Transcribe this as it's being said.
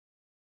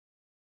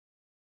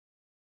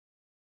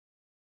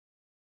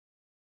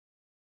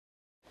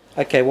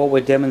Okay, what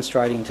we're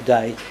demonstrating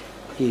today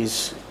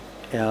is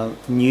our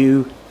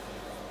new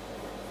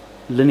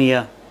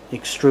linear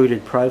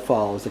extruded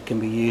profiles that can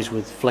be used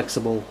with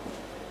flexible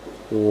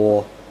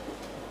or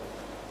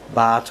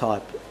bar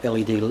type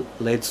LED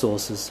LED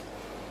sources.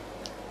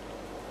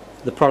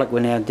 The product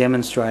we're now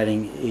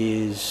demonstrating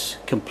is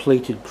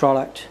completed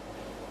product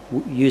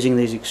using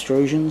these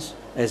extrusions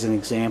as an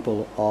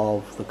example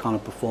of the kind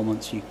of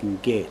performance you can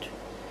get.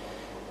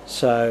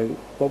 So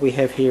what we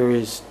have here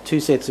is two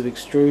sets of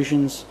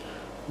extrusions,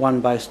 one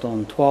based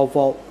on 12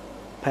 volt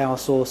power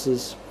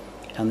sources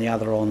and the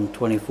other on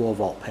 24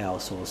 volt power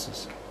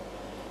sources.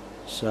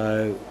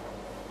 So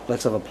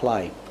let's have a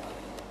play.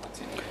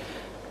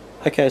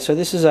 Okay, so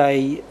this is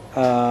a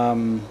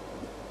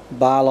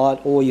bar light,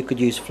 or you could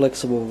use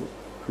flexible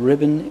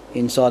ribbon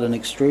inside an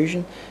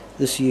extrusion.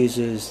 This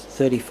uses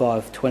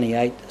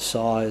 3528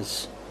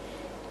 size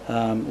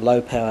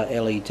low power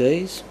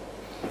LEDs.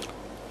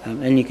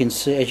 And you can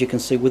see, as you can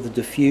see, with the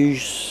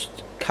diffused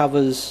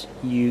covers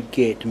you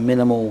get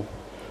minimal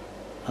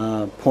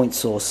point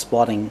source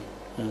spotting,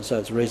 so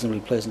it's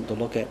reasonably pleasant to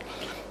look at.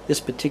 This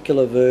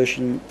particular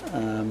version,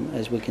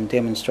 as we can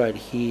demonstrate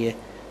here,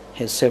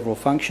 has several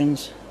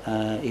functions.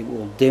 It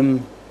will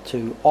dim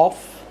to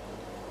off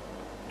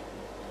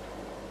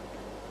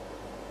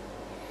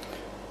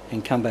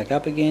and come back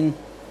up again.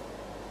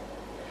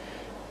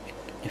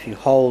 If you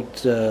hold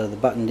the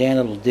button down,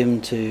 it will dim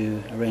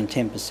to around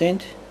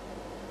 10%.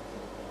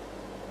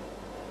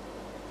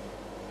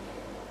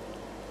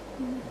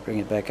 Bring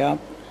it back up,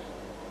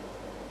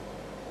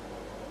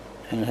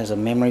 and it has a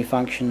memory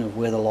function of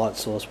where the light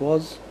source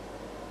was,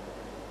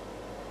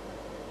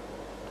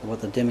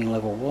 what the dimming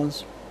level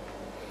was,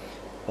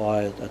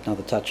 by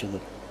another touch of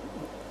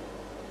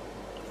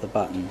the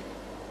button.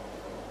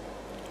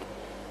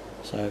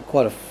 So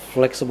quite a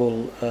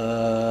flexible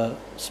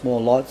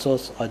small light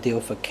source,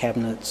 ideal for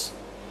cabinets,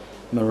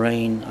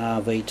 marine,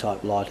 RV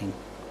type lighting.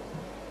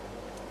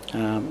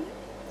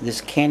 This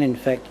can in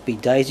fact be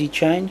daisy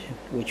chained,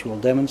 which we'll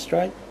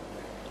demonstrate.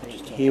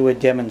 Here we're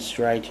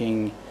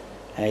demonstrating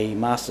a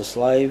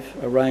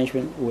master-slave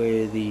arrangement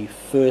where the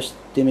first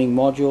dimming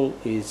module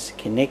is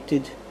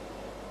connected,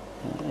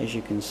 as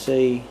you can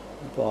see,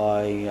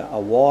 by a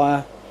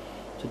wire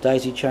to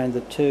daisy chain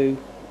the two.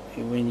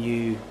 When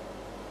you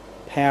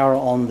power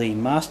on the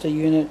master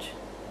unit,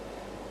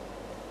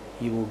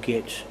 you will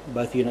get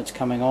both units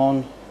coming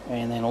on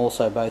and then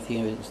also both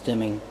units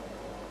dimming.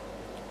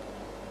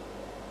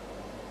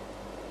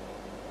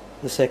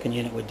 The second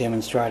unit we're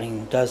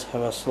demonstrating does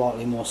have a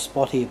slightly more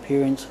spotty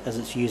appearance, as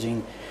it's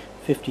using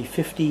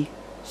 50/50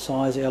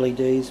 size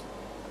LEDs,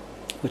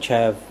 which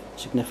have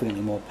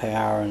significantly more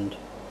power and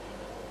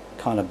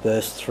kind of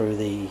burst through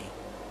the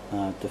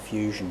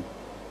diffusion.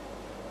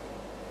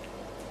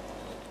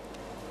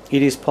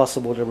 It is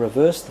possible to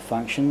reverse the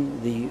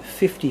function. The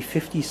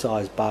 50/50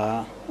 size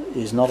bar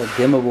is not a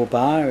dimmable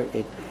bar.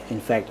 It in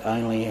fact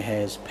only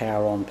has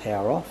power on,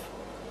 power off.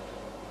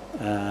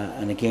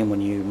 And again, when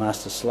you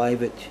master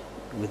slave it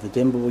with the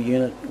dimmable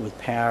unit with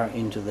power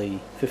into the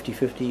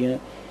 50/50 unit,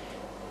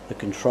 the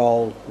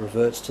control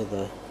reverts to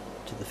the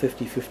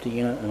 50/50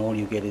 unit, and all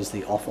you get is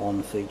the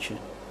off-on feature.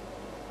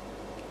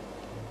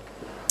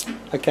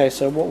 Okay,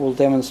 so what we'll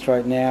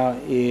demonstrate now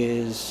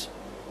is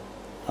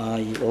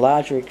a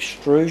larger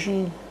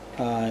extrusion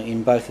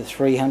in both the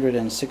 300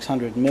 and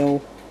 600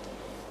 mil.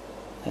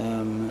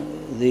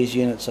 These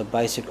units are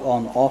basic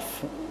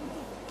on-off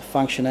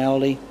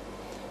functionality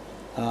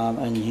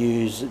and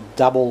use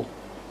double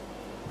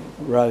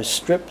row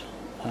strip,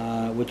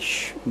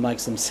 which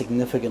makes them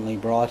significantly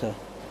brighter.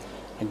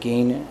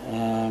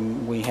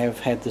 Again, we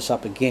have had this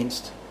up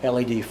against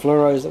LED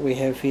fluoros that we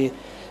have here,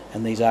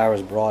 and these are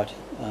as bright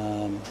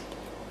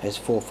as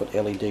 4-foot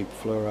LED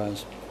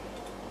fluoros.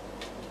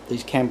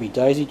 These can be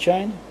daisy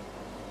chained,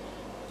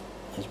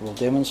 as we'll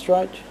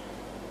demonstrate.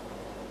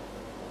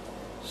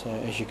 So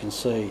as you can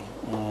see,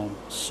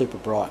 super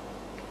bright,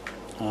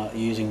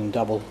 using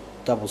double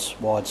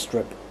wide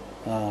strip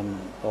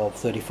of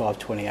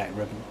 3528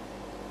 ribbon.